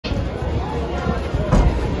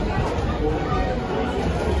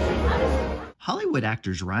Hollywood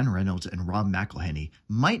actors Ryan Reynolds and Rob McElhenney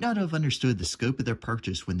might not have understood the scope of their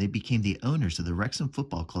purchase when they became the owners of the Wrexham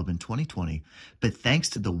Football Club in 2020, but thanks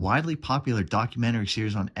to the widely popular documentary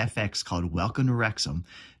series on FX called Welcome to Wrexham,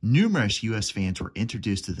 numerous U.S. fans were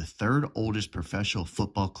introduced to the third oldest professional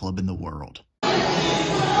football club in the world.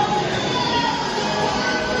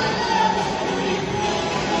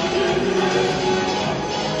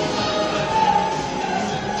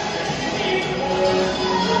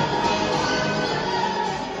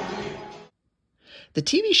 The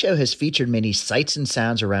TV show has featured many sights and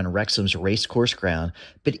sounds around Wrexham's racecourse ground,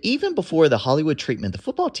 but even before the Hollywood treatment, the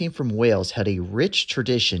football team from Wales had a rich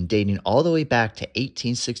tradition dating all the way back to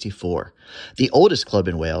 1864. The oldest club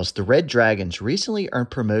in Wales, the Red Dragons, recently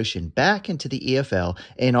earned promotion back into the EFL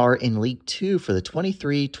and are in League Two for the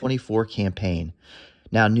 23-24 campaign.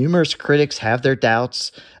 Now, numerous critics have their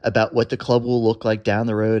doubts about what the club will look like down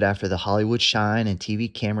the road after the Hollywood shine and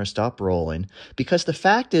TV cameras stop rolling, because the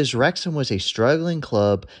fact is Wrexham was a struggling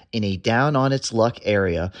club in a down-on-its-luck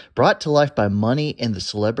area brought to life by money and the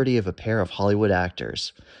celebrity of a pair of Hollywood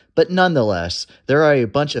actors. But nonetheless, there are a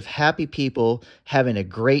bunch of happy people having a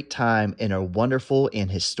great time in a wonderful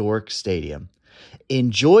and historic stadium.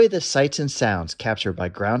 Enjoy the sights and sounds captured by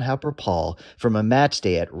Groundhopper Paul from a match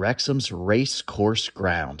day at Wrexham's race course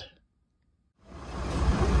ground.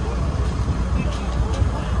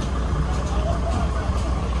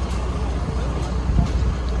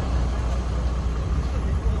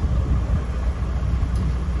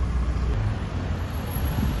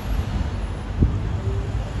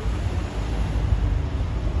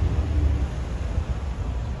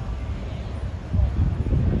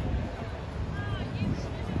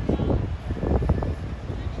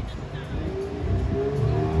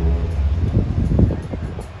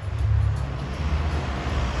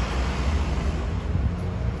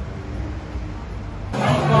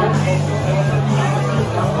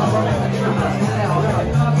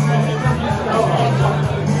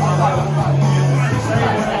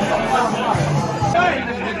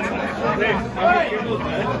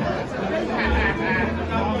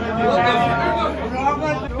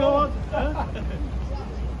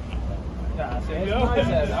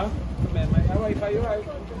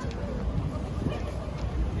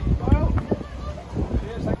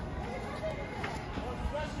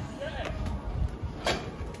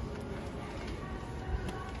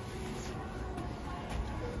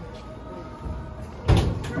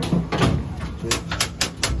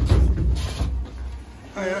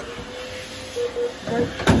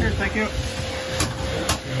 Here, thank you.